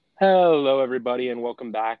Hello, everybody, and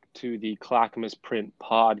welcome back to the Clackamas Print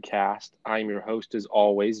Podcast. I'm your host, as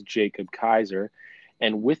always, Jacob Kaiser,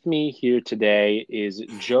 and with me here today is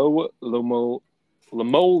Joe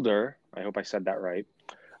Lohmolder. I hope I said that right.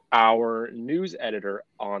 Our news editor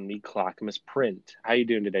on the Clackamas Print. How you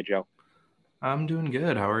doing today, Joe? I'm doing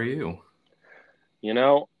good. How are you?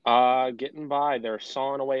 Getting by. They're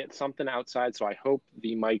sawing away at something outside, so I hope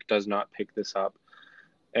the mic does not pick this up.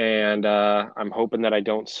 And I'm hoping that I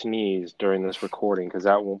don't sneeze during this recording because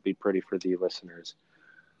that won't be pretty for the listeners.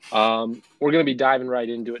 We're going to be diving right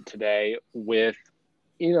into it today with,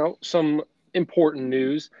 some important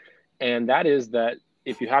news. And that is that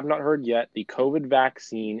if you have not heard yet, the COVID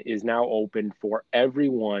vaccine is now open for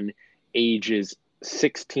everyone ages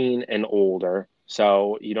 16 and older.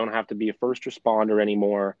 So you don't have to be a first responder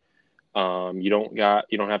anymore. You don't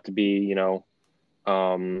have to be,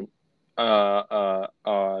 um,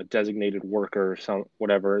 designated worker, some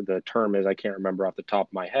whatever the term is. I can't remember off the top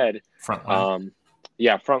of my head. Frontline. Um,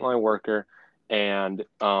 yeah, frontline worker, and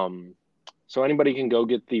so anybody can go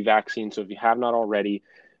get the vaccine. So if you have not already,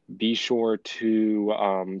 be sure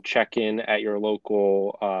to check in at your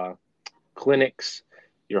local clinics,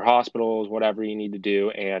 your hospitals, whatever you need to do,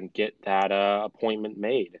 and get that appointment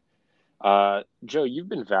made. Joe, you've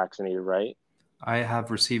been vaccinated, right? I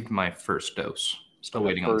have received my first dose. Still The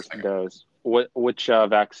waiting on the first second. dose. Which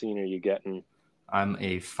vaccine are you getting? I'm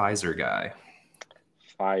a Pfizer guy.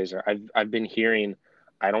 Pfizer. I've been hearing,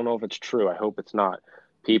 I don't know if it's true. I hope it's not.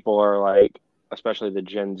 People are like, especially the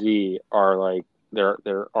Gen Z, are like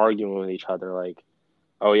they're arguing with each other like,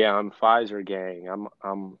 "Oh yeah, I'm Pfizer gang.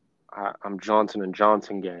 I'm Johnson and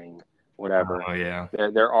Johnson gang, whatever." Oh yeah.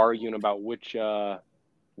 They're arguing about which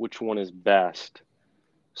one is best.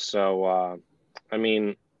 So I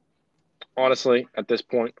mean, honestly, at this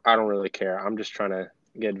point, I don't really care. I'm just trying to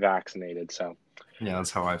get vaccinated. So, Yeah,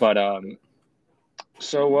 that's how I feel but about it.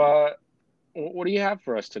 what do you have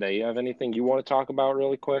for us today? You have anything you want to talk about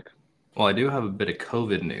really quick? Well, I do have a bit of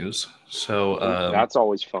COVID news. So, Oh, that's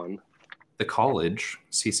always fun. the college,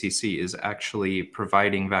 CCC, is actually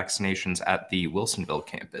providing vaccinations at the Wilsonville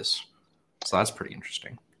campus. So that's pretty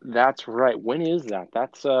interesting. That's right. When is that?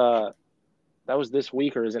 That was this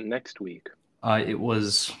week or is it next week? It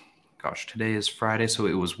was, gosh, today is Friday, so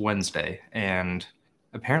it was Wednesday. And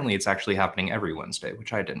apparently it's actually happening every Wednesday,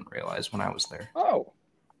 which I didn't realize when I was there. Oh,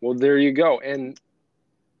 well, there you go. And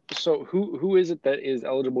so who is it that is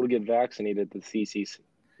eligible to get vaccinated at the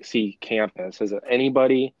CCC campus? Is it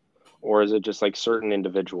anybody or is it just like certain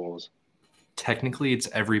individuals? Technically it's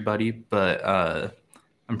everybody, but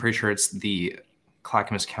I'm pretty sure it's the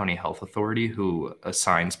Clackamas County Health Authority who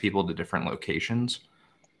assigns people to different locations.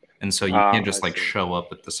 And so you can't I just like see. show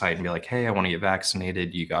up at the site and be like, hey, I want to get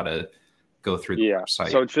vaccinated. You got to go through the Yeah. So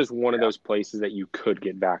website. it's just one of those places that you could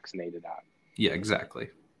get vaccinated at. Yeah, exactly.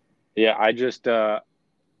 Yeah, I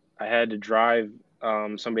had to drive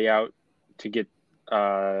somebody out to get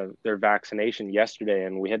their vaccination yesterday,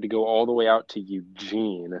 and we had to go all the way out to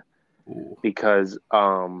Eugene Ooh. because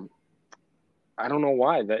I don't know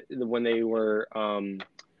why that when they were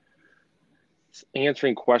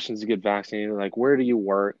answering questions to get vaccinated, like where do you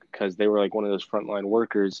work? Because they were like one of those frontline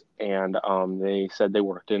workers, and they said they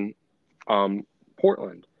worked in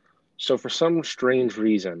Portland. So for some strange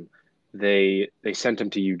reason, they sent him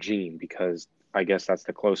to Eugene because I guess that's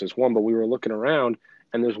the closest one. But we were looking around,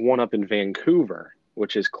 and there's one up in Vancouver,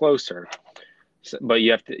 which is closer. So, but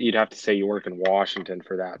you'd have to say you work in Washington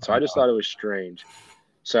for that. So I just thought it was strange.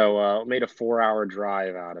 So made a 4 hour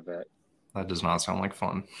drive out of it. That does not sound like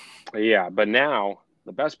fun. Yeah, but now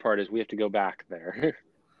the best part is we have to go back there.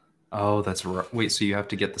 Oh, that's right. Wait, so you have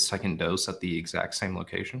to get the second dose at the exact same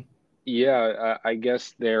location? Yeah, I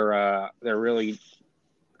guess they're really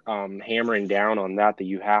hammering down on that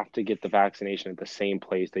you have to get the vaccination at the same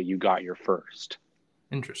place that you got your first.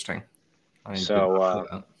 Interesting. I did So not know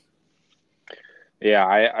that. yeah,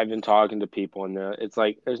 I've been talking to people, and it's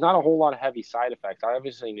like there's not a whole lot of heavy side effects. I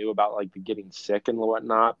obviously knew about like the getting sick and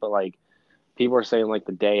whatnot, but like people are saying like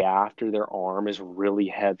the day after their arm is really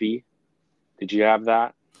heavy. Did you have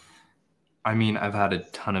that? I mean, I've had a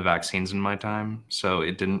ton of vaccines in my time, so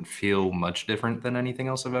it didn't feel much different than anything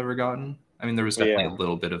else I've ever gotten. I mean, there was definitely Yeah, a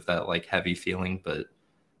little bit of that like heavy feeling, but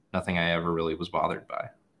nothing I ever really was bothered by.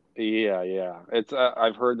 yeah. It's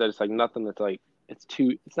I've heard that it's like nothing that's like it's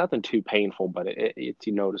nothing too painful, but it's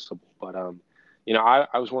noticeable. But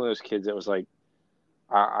I was one of those kids that was like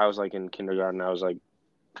I was like in kindergarten. I was like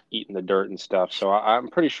eating the dirt and stuff. So I'm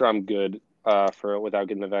pretty sure I'm good for without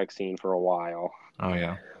getting the vaccine for a while. Oh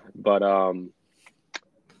yeah. But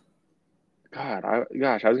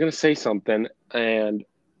gosh, I was gonna say something and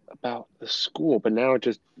about the school, but now it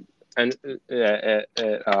just and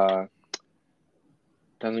it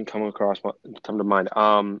doesn't come to mind.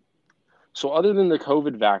 So other than the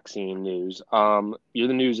COVID vaccine news, you're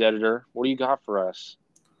the news editor. What do you got for us?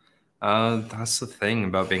 That's the thing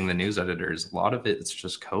about being the news editor is a lot of it's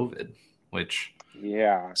just COVID, which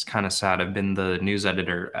Yeah, is kind of sad. I've been the news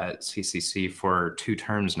editor at CCC for 2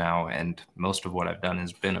 terms now, and most of what I've done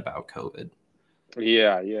has been about COVID.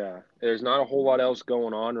 yeah. There's not a whole lot else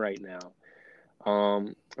going on right now.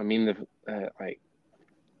 I mean, like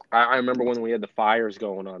I remember when we had the fires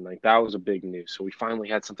going on, like that was a big news. So we finally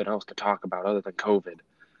had something else to talk about other than COVID.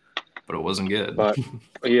 But it wasn't good. But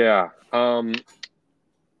yeah,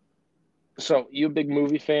 so you a big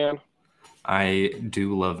movie fan? I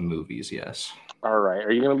do love movies, yes. All right.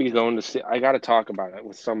 Are you going to be going to see? I got to talk about it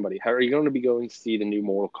with somebody. How are you going to be going to see the new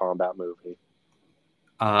Mortal Kombat movie?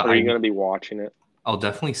 Uh, Or are I you going to be watching it? I'll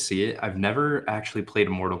definitely see it. I've never actually played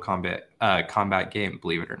a Mortal Kombat combat game,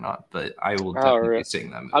 believe it or not, but I will Oh, definitely be really?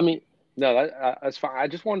 seeing that I movie. mean, no, that's fine. I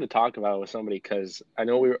just wanted to talk about it with somebody because I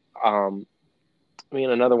know me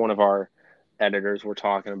and another one of our editors were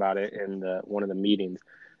talking about it in one of the meetings,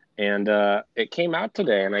 and it came out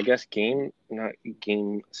today, and I guess not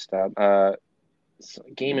GameStop,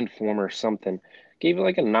 Game Informer or something gave it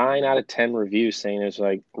like a 9 out of 10 review, saying it's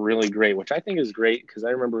like really great, which I think is great because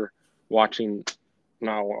I remember watching,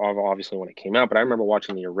 not obviously when it came out, but I remember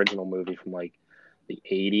watching the original movie from like the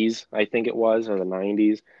 80s, I think it was, or the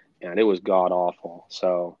 90s, and it was god awful.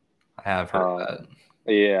 So, I have heard uh, that.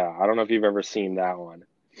 yeah, I don't know if you've ever seen that one.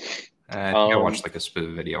 I think I Um, watched like a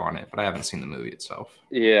spoof video on it, but I haven't seen the movie itself.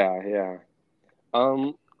 yeah.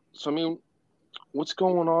 Um, so I mean, what's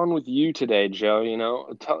going on with you today,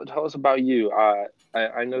 Joe? Tell us about you.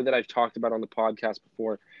 I know that I've talked about on the podcast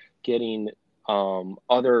before, getting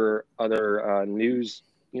other news,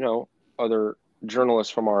 other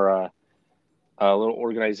journalists from our little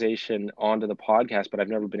organization onto the podcast, but I've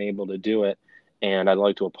never been able to do it. And I'd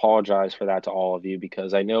like to apologize for that to all of you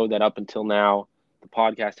because I know that up until now, the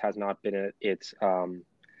podcast has not been at its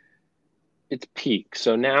peak.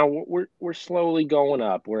 So now we're slowly going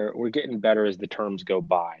up. We're getting better as the terms go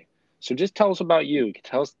by. So just tell us about you.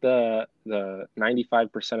 Tell us the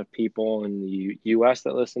 95% of people in the U.S.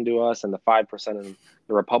 that listen to us and the 5% in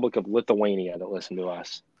the Republic of Lithuania that listen to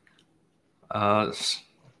us. Uh,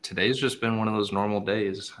 Today's just been one of those normal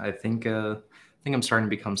days. I think I'm starting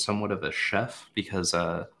to become somewhat of a chef because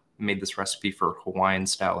I made this recipe for Hawaiian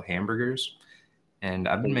style hamburgers, and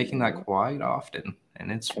I've been making that quite often,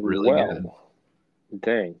 and it's really good. Well,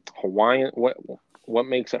 dang, Hawaiian. What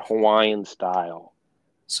makes it Hawaiian style?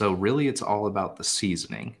 So really, it's all about the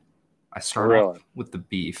seasoning. I start off Really? with the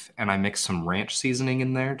beef, and I mix some ranch seasoning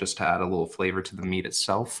in there just to add a little flavor to the meat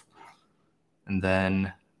itself, and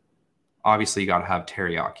then obviously you got to have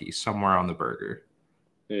teriyaki somewhere on the burger.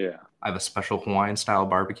 Yeah. I have a special Hawaiian style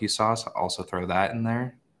barbecue sauce. I'll also throw that in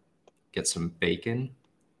there. Get some bacon,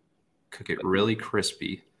 cook it really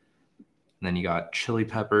crispy. And then you got chili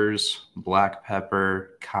peppers, black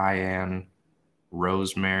pepper, cayenne,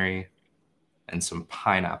 rosemary, and some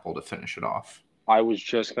pineapple to finish it off. I was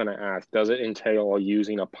just gonna ask, does it entail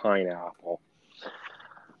using a pineapple?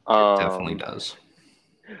 It definitely Um, does.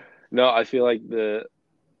 no, I feel like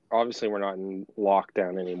obviously we're not in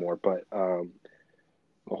lockdown anymore, but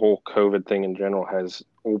the whole COVID thing in general has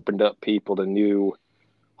opened up people to new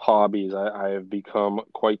hobbies. I have become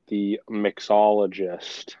quite the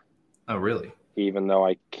mixologist, Oh, really? even though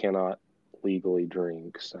I cannot legally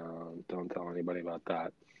drink. So don't tell anybody about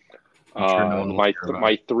that. I'm sure no one will My hear about it.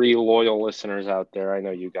 my 3 loyal listeners out there, I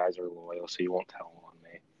know you guys are loyal, so you won't tell on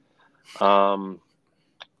me.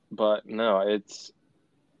 But no, it's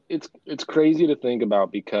crazy to think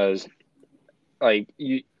about because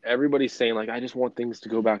everybody's saying like I just want things to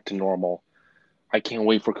go back to normal. I can't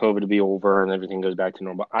wait for COVID to be over and everything goes back to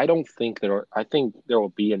normal. I think there will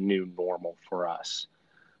be a new normal for us.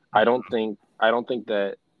 I don't think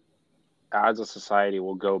that as a society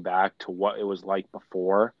we'll go back to what it was like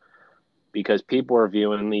before because people are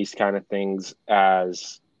viewing these kind of things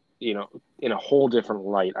as, in a whole different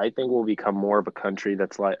light. I think we'll become more of a country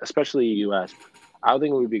that's like, especially the US. I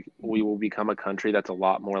think we will become a country that's a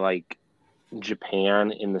lot more like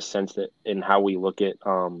Japan in the sense that in how we look at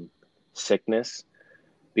sickness.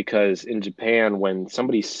 Because in Japan, when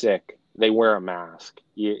somebody's sick, they wear a mask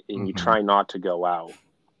and you Hmm. try not to go out.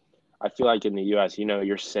 I feel like in the US,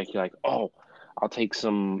 you're sick, you're like, oh, I'll take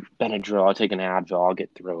some Benadryl, I'll take an Advil, I'll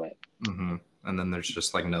get through it. Hmm. And then there's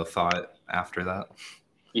just like no thought after that.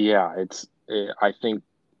 Yeah, I think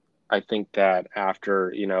that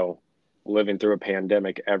after, living through a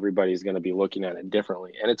pandemic, everybody's going to be looking at it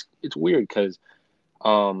differently. And it's weird because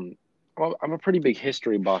um well, I'm a pretty big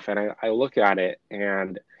history buff, and I look at it,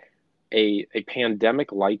 and a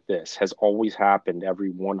pandemic like this has always happened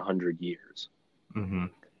every 100 years. Mm-hmm.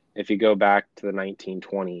 If you go back to the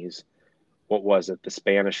 1920s, what was it? The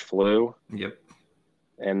Spanish flu. Yep.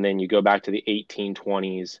 And then you go back to the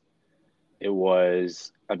 1820s, it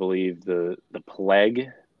was, I believe, the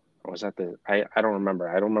plague. Or was that I don't remember.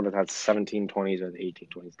 I don't remember if that's 1720s or the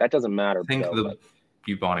 1820s. That doesn't matter, I think though. the But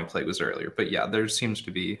bubonic plague was earlier, but yeah, there seems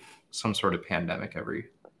to be some sort of pandemic every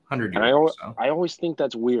 100 and years or so. I always think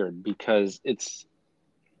that's weird because it's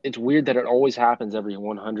weird that it always happens every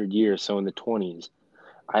 100 years. So in the 20s,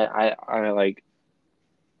 I like,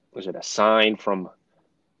 was it a sign from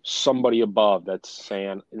somebody above that's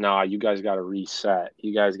saying, nah, you guys got to reset.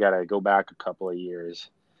 You guys got to go back a couple of years.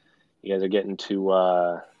 You guys are getting too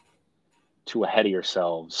ahead of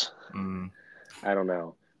yourselves. Mm, I don't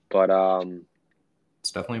know, but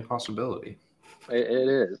it's definitely a possibility. it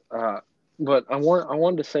is. But I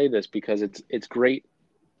wanted to say this because it's great.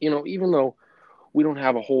 Even though we don't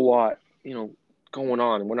have a whole lot, going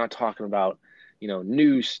on, and we're not talking about,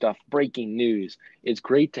 news stuff, breaking news. It's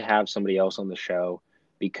great to have somebody else on the show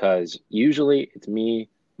because usually it's me,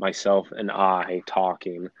 myself, and I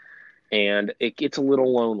talking, and it gets a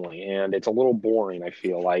little lonely and it's a little boring, I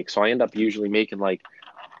feel like. So I end up usually making like,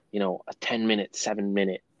 a 10-minute,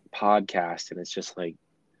 7-minute podcast, and it's just like,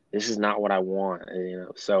 this is not what I want,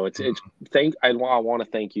 So it's Mm, I want to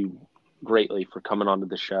thank you greatly for coming onto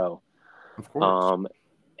the show. of course. Um,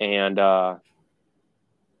 and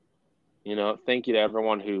thank you to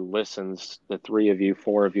everyone who listens. The three of you,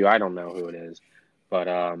 four of you, I don't know who it is, but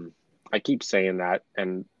I keep saying that,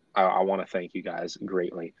 and I want to thank you guys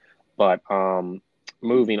greatly. But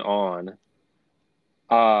moving on,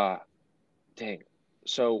 uh, dang.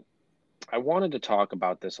 So I wanted to talk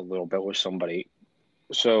about this a little bit with somebody.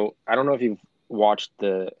 So I don't know if you've watched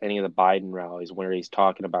any of the Biden rallies where he's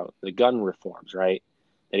talking about the gun reforms, right?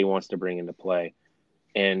 That he wants to bring into play.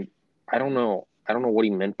 And I don't know. I don't know what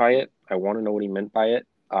he meant by it. I want to know what he meant by it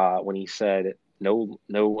when he said no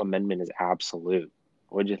amendment is absolute.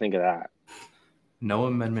 What did you think of that? No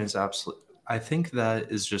amendment is absolute. I think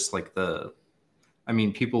that is just like I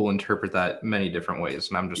mean, people interpret that many different ways,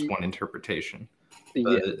 and I'm just one interpretation. Yeah,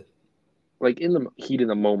 But like in the heat of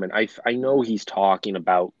the moment, I know he's talking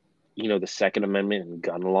about the Second Amendment and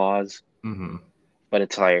gun laws, mhm. but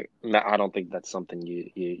it's like I don't think that's something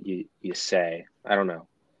you say. I don't know.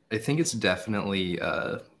 I think it's definitely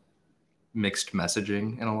mixed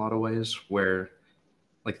messaging in a lot of ways, where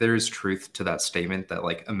like there is truth to that statement that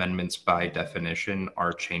like amendments by definition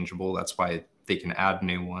are changeable. That's why they can add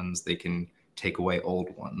new ones, they can take away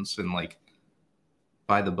old ones, and like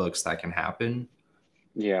by the books that can happen.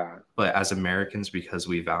 Yeah, But as Americans, because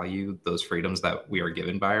we value those freedoms that we are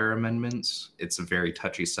given by our amendments, it's a very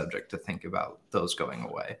touchy subject to think about those going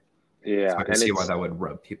away. So yeah, I can and see why it's that would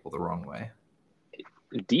rub people the wrong way.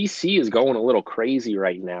 DC is going a little crazy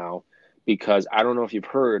right now because I don't know if you've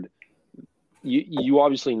heard. You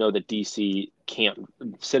obviously know that DC can't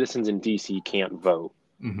citizens in DC can't vote.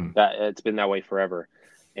 Mm-hmm. That it's been that way forever,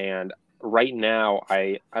 and right now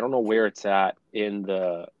I don't know where it's at in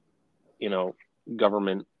the you know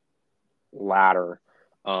government ladder,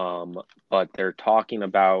 but they're talking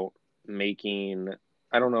about making,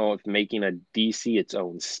 I don't know if making a DC its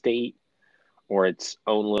own state or its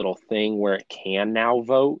own little thing where it can now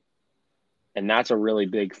vote. And that's a really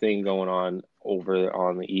big thing going on over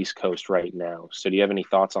on the East Coast right now. So do you have any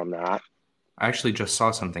thoughts on that? I actually just saw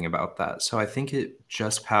something about that. So I think it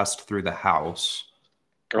just passed through the House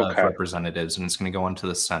of Okay. Representatives and it's going to go on to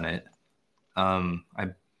the Senate. I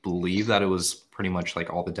believe that it was pretty much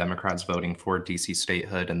like all the Democrats voting for DC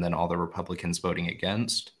statehood and then all the Republicans voting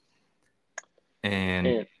against. And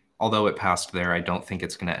And although it passed there, I don't think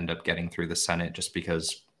it's going to end up getting through the Senate just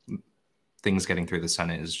because things getting through the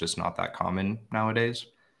Senate is just not that common nowadays.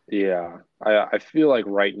 yeah, I feel like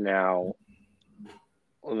right now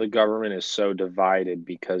the government is so divided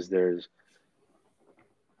because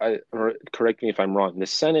correct me if I'm wrong. The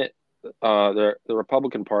Senate, the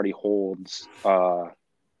Republican Party holds the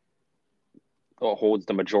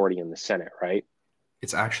majority in the Senate, right?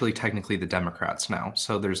 It's actually technically the Democrats now.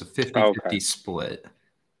 So there's a 50-50 Okay. split,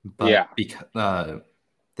 but Yeah. because the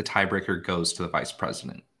tiebreaker goes to the vice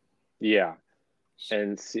president. Yeah.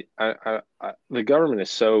 And see, the government is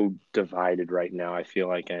so divided right now, I feel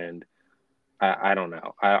like, and I don't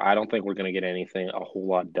know. I don't think we're going to get anything a whole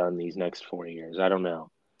lot done these next 4 years. I don't know,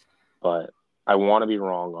 but I want to be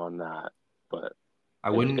wrong on that. But I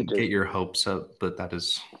it wouldn't just, get your hopes up, but that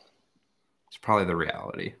is it's probably the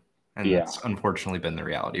reality. And yeah. that's unfortunately been the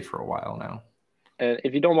reality for a while now. And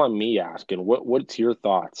if you don't mind me asking, what's your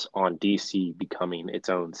thoughts on DC becoming its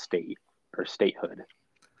own state or statehood?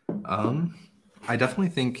 Um, I definitely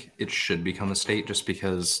think it should become a state just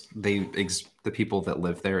because the people that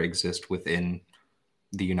live there exist within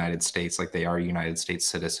the United States, like they are United States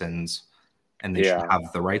citizens, and they should Yeah,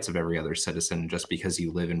 have the rights of every other citizen. Just because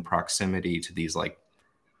you live in proximity to these like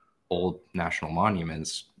old national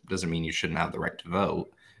monuments doesn't mean you shouldn't have the right to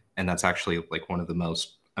vote. And that's actually like one of the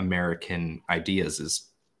most American ideas is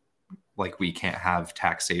like we can't have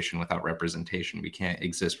taxation without representation. We can't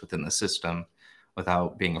exist within the system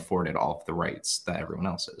without being afforded all of the rights that everyone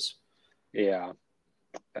else is. yeah.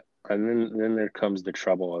 And then there comes the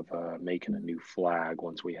trouble of making a new flag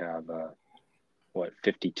once we have what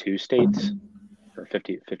 52 states or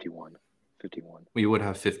 50 51 51. We would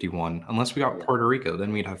have 51 unless we got Yeah. Puerto Rico,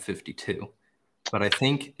 then we'd have 52. But I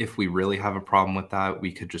think if we really have a problem with that,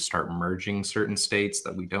 we could just start merging certain states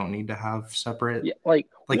that we don't need to have separate, Yeah, like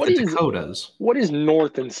like the Dakotas. what is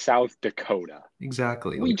North and South Dakota?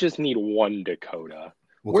 Exactly. We Like just need one Dakota.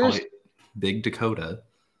 we'll call Where's it Big Dakota.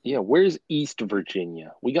 Yeah, where's East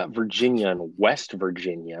Virginia? We got Virginia and West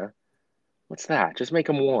Virginia. What's that? Just make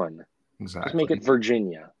them one. Just make it Exactly.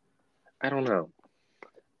 Virginia. I don't know.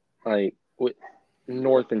 Like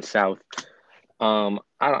North and South. I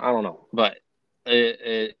don't know, but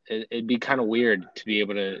it'd be kind of weird to be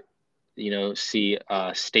able to, see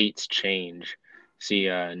states change, see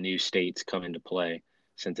new states come into play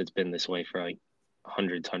since it's been this way for like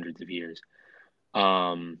hundreds of years.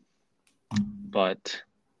 Um, but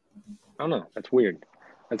I don't know. That's weird.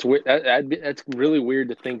 That's weird. That's really weird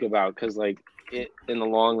to think about because like in the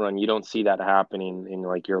long run, you don't see that happening in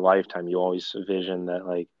like your lifetime. You always vision that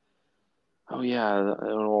like, oh yeah,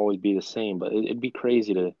 it'll always be the same. But it'd be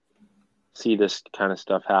crazy to see this kind of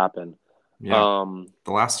stuff happen. Yeah. Um,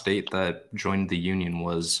 The last state that joined the Union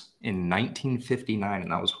was in 1959,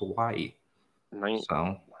 and that was Hawaii. nine,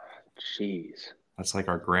 So jeez, that's like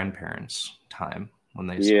our grandparents' time when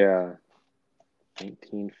they. yeah,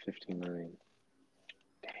 1959.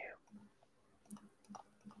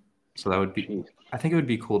 So that would be, Jeez, I think it would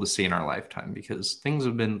be cool to see in our lifetime because things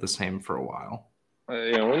have been the same for a while.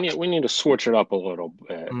 we need to switch it up a little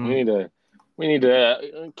bit. Mm, We need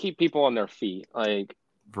to keep people on their feet. Like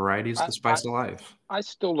variety is I, the I spice of life. I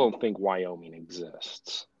still don't think Wyoming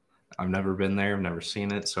exists. I've never been there, I've never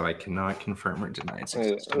seen it, so I cannot confirm or deny its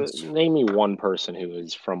existence. Name me one person who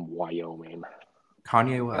is from Wyoming.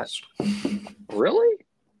 Kanye West. Really?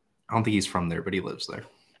 I don't think he's from there, but he lives there.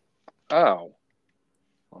 Oh,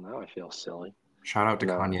 well, now I feel silly. Shout out to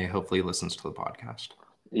No, Kanye. Hopefully he listens to the podcast.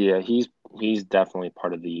 yeah, he's definitely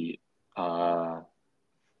part of uh,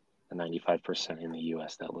 the 95% in the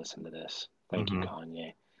U.S. that listen to this. Thank you, Mm-hmm.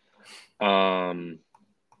 Kanye.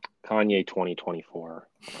 Kanye 2024,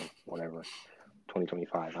 whatever,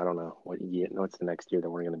 2025. I don't know what year. No, it's the next year that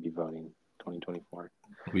we're going to be voting. 2024.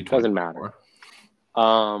 We Doesn't matter.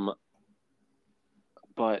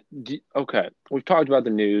 But okay, we've talked about the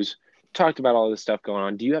news, talked about all this stuff going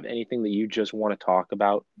on. Do you have anything that you just want to talk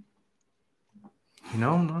about?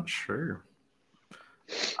 I'm not sure.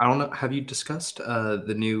 I don't know. Have you discussed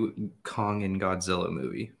the new Kong and Godzilla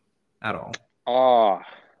movie at all? Ah,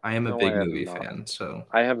 I am a no, I big have movie not. fan, so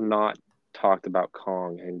I have not talked about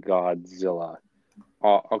Kong and Godzilla.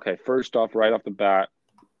 Okay, first off, right off the bat,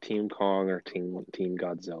 Team Kong or Team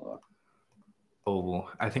Godzilla?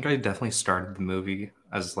 I think I definitely started the movie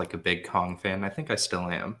as like a big Kong fan. I think I still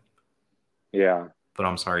am, Yeah, but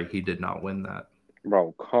I'm sorry he did not win that.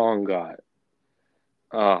 bro, Kong got.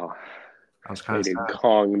 Oh, I was kind they of did sad.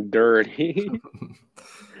 Kong dirty.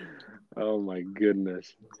 Oh my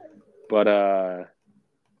goodness. But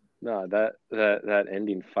no, that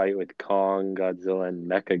ending fight with Kong, Godzilla, and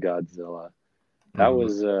Mecha Godzilla.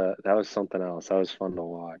 Mhm. That was something else. That was fun to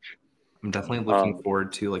watch. I'm definitely looking Um,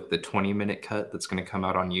 forward to like the 20-minute cut that's going to come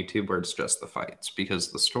out on YouTube where it's just the fights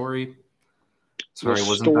because the story, the sorry,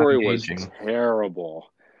 wasn't that story was engaging.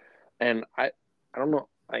 terrible, and I don't know,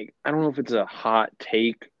 like I don't know if it's a hot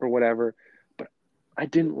take or whatever, but I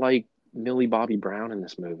didn't like Millie Bobby Brown in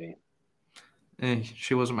this movie.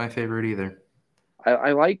 She wasn't my favorite either.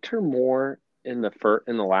 I liked her more in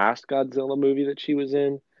the last Godzilla movie that she was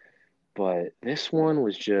in, but this one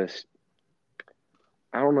was just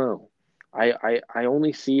I don't know. I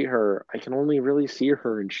only see her. I can only really see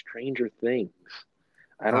her in Stranger Things.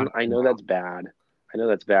 That I know that's bad. I know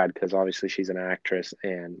that's bad because obviously she's an actress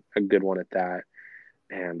and a good one at that,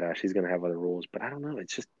 and she's gonna have other roles. But I don't know.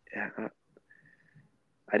 It's just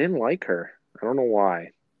I didn't like her. I don't know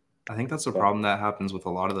why. I think that's the But problem that happens with a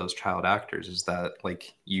lot of those child actors is that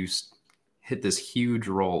like hit this huge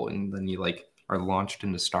role and then you like are launched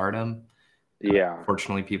into stardom Yeah,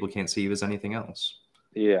 Fortunately, people can't see you as anything else.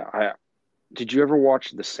 yeah. I did you ever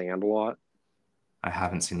watch The Sandlot? I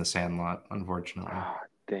haven't seen The Sandlot, unfortunately. Ah,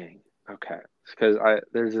 dang. Okay, because I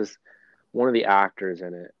there's this one of the actors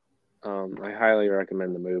in it. I highly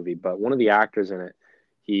recommend the movie, but one of the actors in it,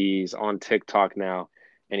 he's on TikTok now,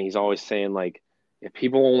 and he's always saying like, if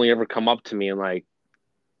people only ever come up to me and like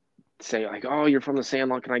say like, "Oh, you're from The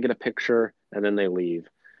Sandlot, can I get a picture?" and then they leave.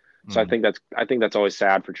 So Mm. I think that's always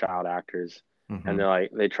sad for child actors, and Hmm. they're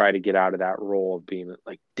like they try to get out of that role of being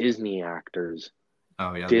like Disney actors, Oh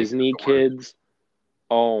yeah, they get Disney the worst. kids.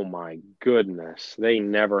 Oh my goodness, they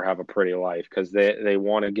never have a pretty life because they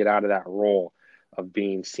want to get out of that role of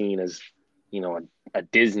being seen as, a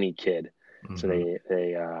Disney kid. So Hmm.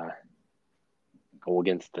 they go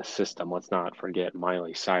against the system. Let's not forget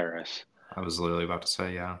Miley Cyrus. I was literally about to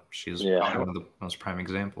say, yeah, she's probably Yeah, one of the most prime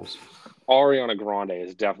examples. Ariana Grande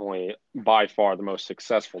is definitely by far the most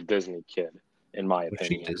successful Disney kid, in my Was she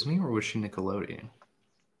opinion. Disney or was she Nickelodeon?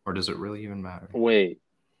 Or does it really even matter? Wait,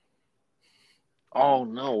 oh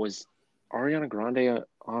no, was Ariana Grande?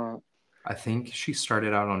 I think she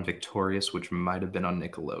started out on Victorious, which might have been on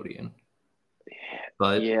Nickelodeon.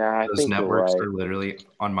 But Yeah, I those think you're networks right. are literally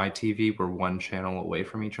on my TV, we're one channel away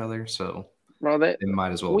from each other, so Bro, they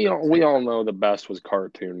might as well have we been all the we same. all know the best was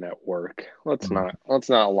Cartoon Network. Mhm. Let's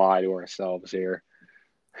not lie to ourselves here.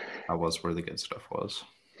 That was where the good stuff was.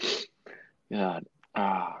 God,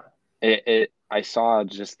 ah, I saw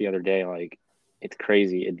just the other day, like it's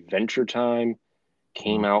crazy. Adventure Time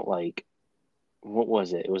came Mm. out like what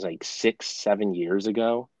was it? It was like 6, 7 years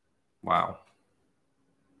ago. Wow.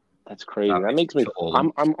 That's That crazy. That makes me makes me. feel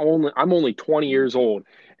old. I'm only 20 years old,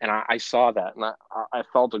 and I saw that, and I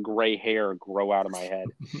felt a gray hair grow out of my head,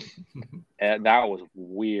 and that was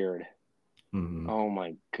weird. Mhm. Oh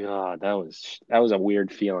my God, that was a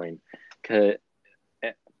weird feeling. 'Cause-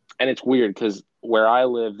 and it's weird because where I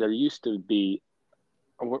live, there used to be.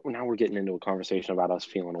 Now we're getting into a conversation about us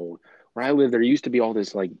feeling old. Where I live, there used to be all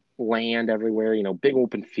this like land everywhere, big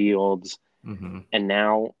open fields, Mhm. and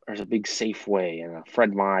now there's a big Safeway and a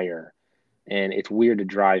Fred Meyer, and it's weird to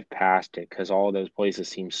drive past it because all those places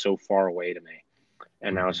seem so far away to me.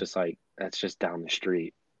 And now it's Mhm. just like that's just down the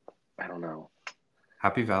street. I don't know.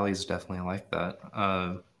 Happy Valley is definitely like that.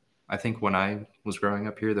 I think when I was growing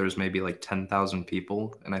up here, there was maybe like 10,000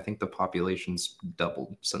 people, and I think the population's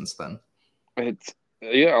doubled since then. It's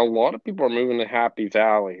yeah, a lot of people are moving to Happy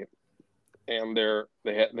Valley, and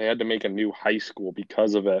they had to make a new high school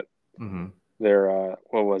because of it. Hmm. They're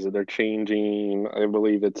what was it? They're changing. I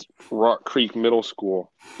believe it's Rock Creek Middle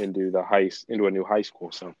School into a new high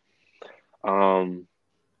school. So, um,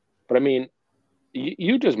 but I mean,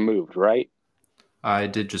 you just moved, right? I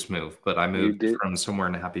did just move, but I You moved did. from somewhere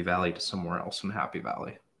in Happy Valley to somewhere else in Happy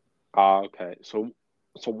Valley. Okay. So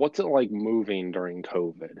what's it like moving during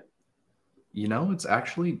COVID? It's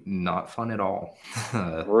actually not fun at all.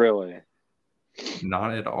 Really?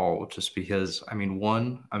 Not at all, just because, I mean,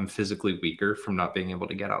 one, I'm physically weaker from not being able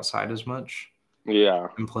to get outside as much. Yeah.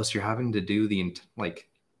 And plus, you're having to do the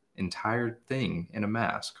entire thing in a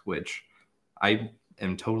mask, which I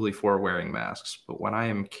am totally for wearing masks. But when I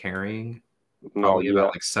am carrying No. probably about Yeah.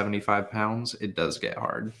 like 75 pounds, it does get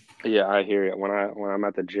hard. Yeah. I hear you. When I'm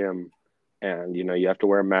at the gym, and you have to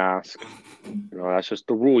wear a mask. That's just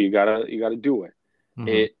the rule. You gotta do it. Hmm.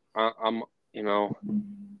 I'm you know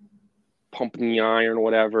pumping the iron or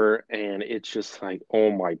whatever, and it's just like,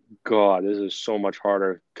 oh my God, this is so much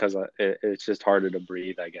harder because it's just harder to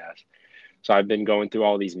breathe, I guess. So I've been going through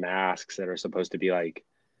all these masks that are supposed to be like,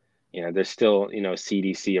 they're still,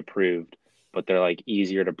 CDC approved, but they're like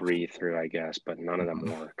easier to breathe through, I guess, but none of them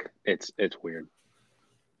work. It's weird.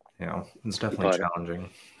 It's definitely But challenging.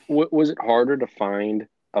 was it harder to find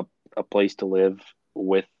a place to live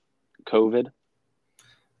with COVID?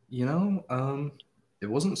 You know, um, it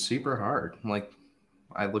wasn't super hard. Like,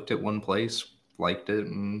 I looked at one place, liked it,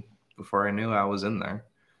 and before I knew I was in there.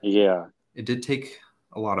 Yeah, It did take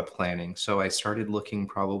a lot of planning. So I started looking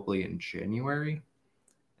probably in January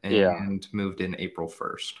yeah. and moved in April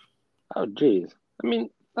 1st. Oh, geez. I mean,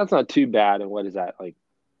 that's not too bad. And what is that, like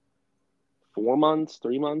 4 months,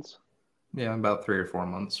 3 months? Yeah, about 3 or 4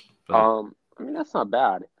 months. But I mean, that's not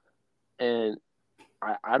bad. And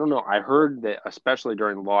I don't know. I heard that especially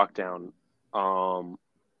during lockdown, um,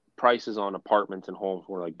 prices on apartments and homes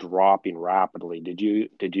were like dropping rapidly. Did you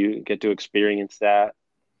get to experience that?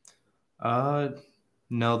 uh,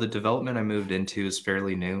 no, the development I moved into is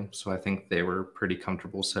fairly new. So I think they were pretty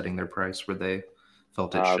comfortable setting their price where they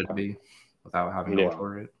felt it should Okay. be without having to Yeah,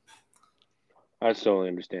 lower it. that's totally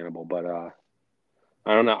understandable. But I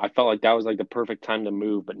don't know. I felt like that was like the perfect time to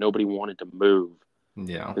move, but nobody wanted to move.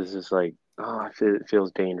 Yeah. It's just like, it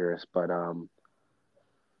feels dangerous, but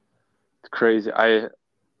it's crazy.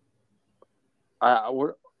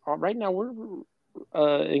 We're right now. We're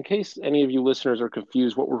in case any of you listeners are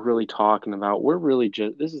confused, what we're really talking about. We're really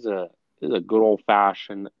just this is a good old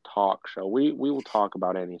fashioned talk show. We will talk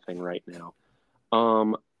about anything right now.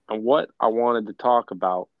 And what I wanted to talk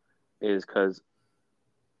about is because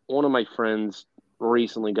one of my friends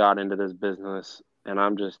recently got into this business, and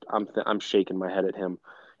I'm shaking my head at him,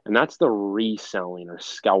 and that's the reselling or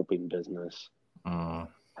scalping business. Uh,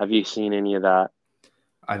 Have you seen any of that?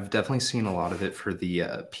 I've definitely seen a lot of it for the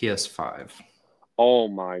PS5. Oh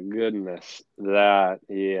my goodness, that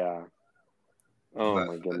yeah. Oh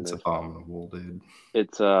my That's goodness, abominable, dude.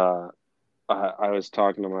 it's I was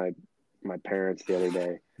talking to my parents the other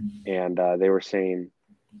day, and they were saying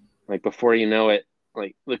like before you know it,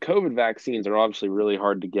 like the COVID vaccines are obviously really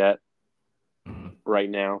hard to get Mhm. right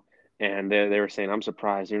now, and they were saying I'm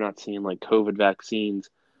surprised you're not seeing like COVID vaccines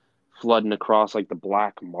flooding across like the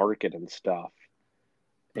black market and stuff.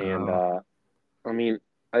 And Oh, I mean,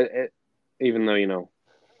 even though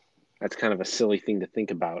that's kind of a silly thing to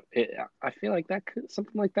think about, I feel like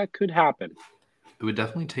something like that could happen. it would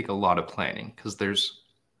definitely take a lot of planning because there's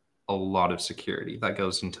a lot of security that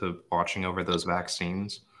goes into watching over those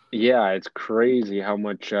vaccines. Yeah, it's crazy how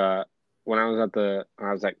much when I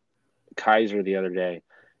was at Kaiser the other day,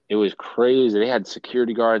 it was crazy. They had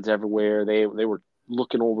security guards everywhere. They were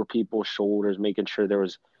looking over people's shoulders, making sure they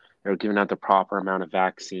were giving out the proper amount of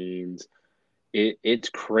vaccines. It's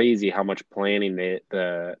crazy how much planning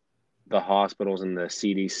the hospitals and the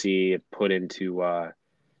CDC have put into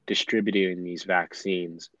distributing these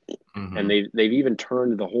vaccines. And Hmm. they've even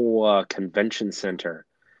turned the whole convention center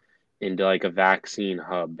into like a vaccine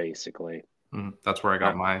hub, basically. That's where I Uh,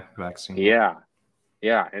 got my vaccine. Yeah.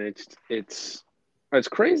 yeah, yeah, and it's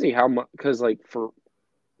crazy how much because like for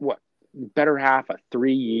what better half of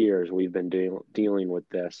 3 years we've been dealing with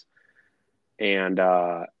this, and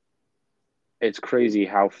it's crazy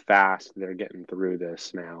how fast they're getting through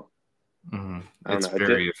this now. I don't It's know.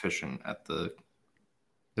 very efficient at the.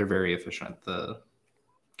 They're very efficient at the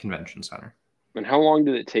convention center. And how long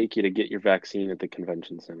did it take you to get your vaccine at the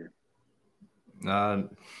convention center? Uh,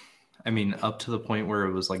 I mean, up to the point where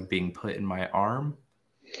it was like being put in my arm,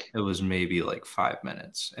 it was maybe like 5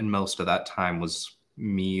 minutes, and most of that time was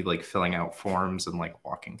me like filling out forms and like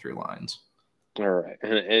walking through lines. All right,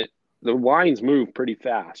 and the lines move pretty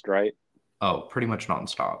fast, right? Oh, pretty much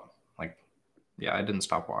nonstop. Like, yeah, I didn't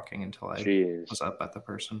stop walking until I Jeez, was up at the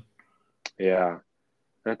person. yeah,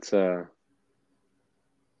 that's uh,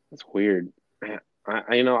 that's weird.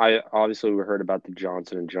 I obviously we heard about the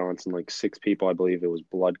Johnson and Johnson, like 6 people, I believe it was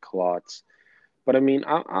blood clots. But I mean,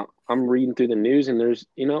 I'm reading through the news, and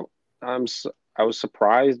I'm I was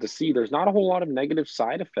surprised to see there's not a whole lot of negative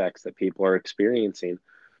side effects that people are experiencing.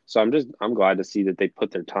 So I'm glad to see that they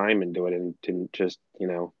put their time into it and didn't just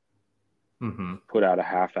Hmm. put out a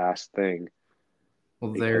half-assed thing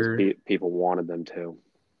Well, because people wanted them to.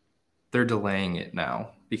 they're delaying it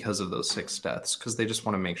now because of those 6 deaths because they just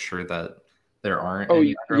want to make sure that there aren't Oh any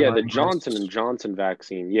yeah, the underlying Johnson and risks. Johnson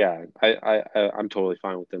vaccine. Yeah, I'm totally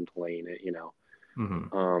fine with them delaying it.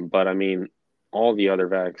 Hmm. But I mean, all the other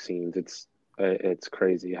vaccines, it's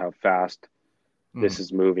crazy how fast Hmm. this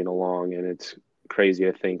is moving along, and it's crazy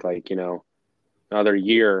to think like another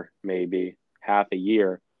year, maybe half a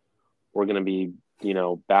year, we're gonna be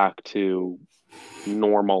back to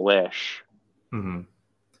normal-ish. Hmm.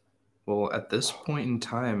 Well, at this point in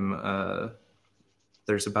time,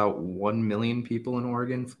 there's about 1 million people in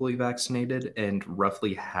Oregon fully vaccinated, and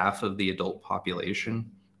roughly half of the adult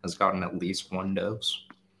population has gotten at least one dose.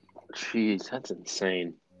 Jeez, that's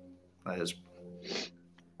insane. That is,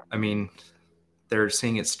 I mean, they're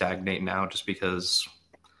seeing it stagnate now just because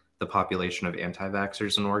the population of anti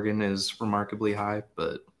vaxxers in Oregon is remarkably high,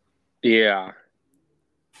 but Yeah,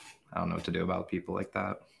 I don't know what to do about people like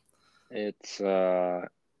that. it's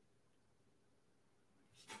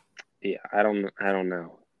yeah, I don't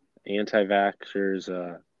know. Anti-vaxxers,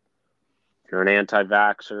 if you're an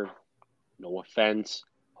anti-vaxxer, no offense,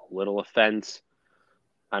 a little offense.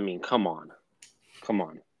 I mean, come on, come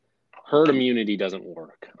on. Herd immunity doesn't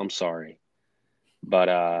work. I'm sorry, but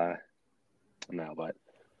no, but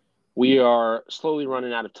we are slowly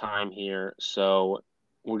running out of time here, so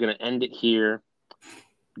we're gonna end it here.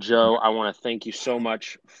 Joe, I want to thank you so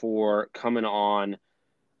much for coming on,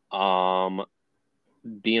 um,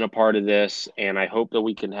 being a part of this, and I hope that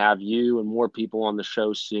we can have you and more people on the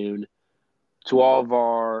show soon. To all of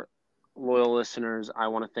our loyal listeners, I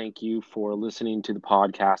want to thank you for listening to the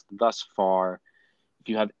podcast thus far. If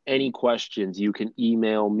you have any questions, you can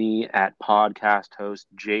email me at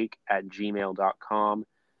podcasthostjake@gmail.com.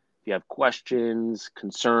 If you have questions,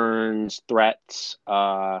 concerns, threats,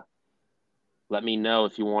 let me know.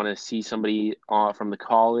 If you want to see somebody from the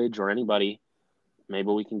college or anybody, maybe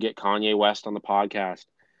we can get Kanye West on the podcast.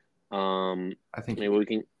 I think maybe we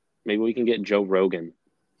can get Joe Rogan.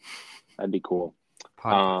 That'd be cool.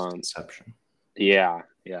 Podcast Inception. Yeah.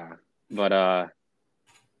 But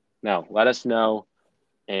no, let us know.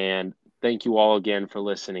 And thank you all again for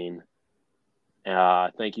listening.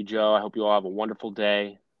 Thank you, Joe. I hope you all have a wonderful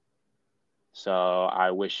day. So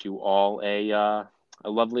I wish you all a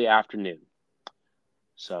lovely afternoon.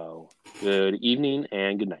 So good evening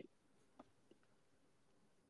and good night.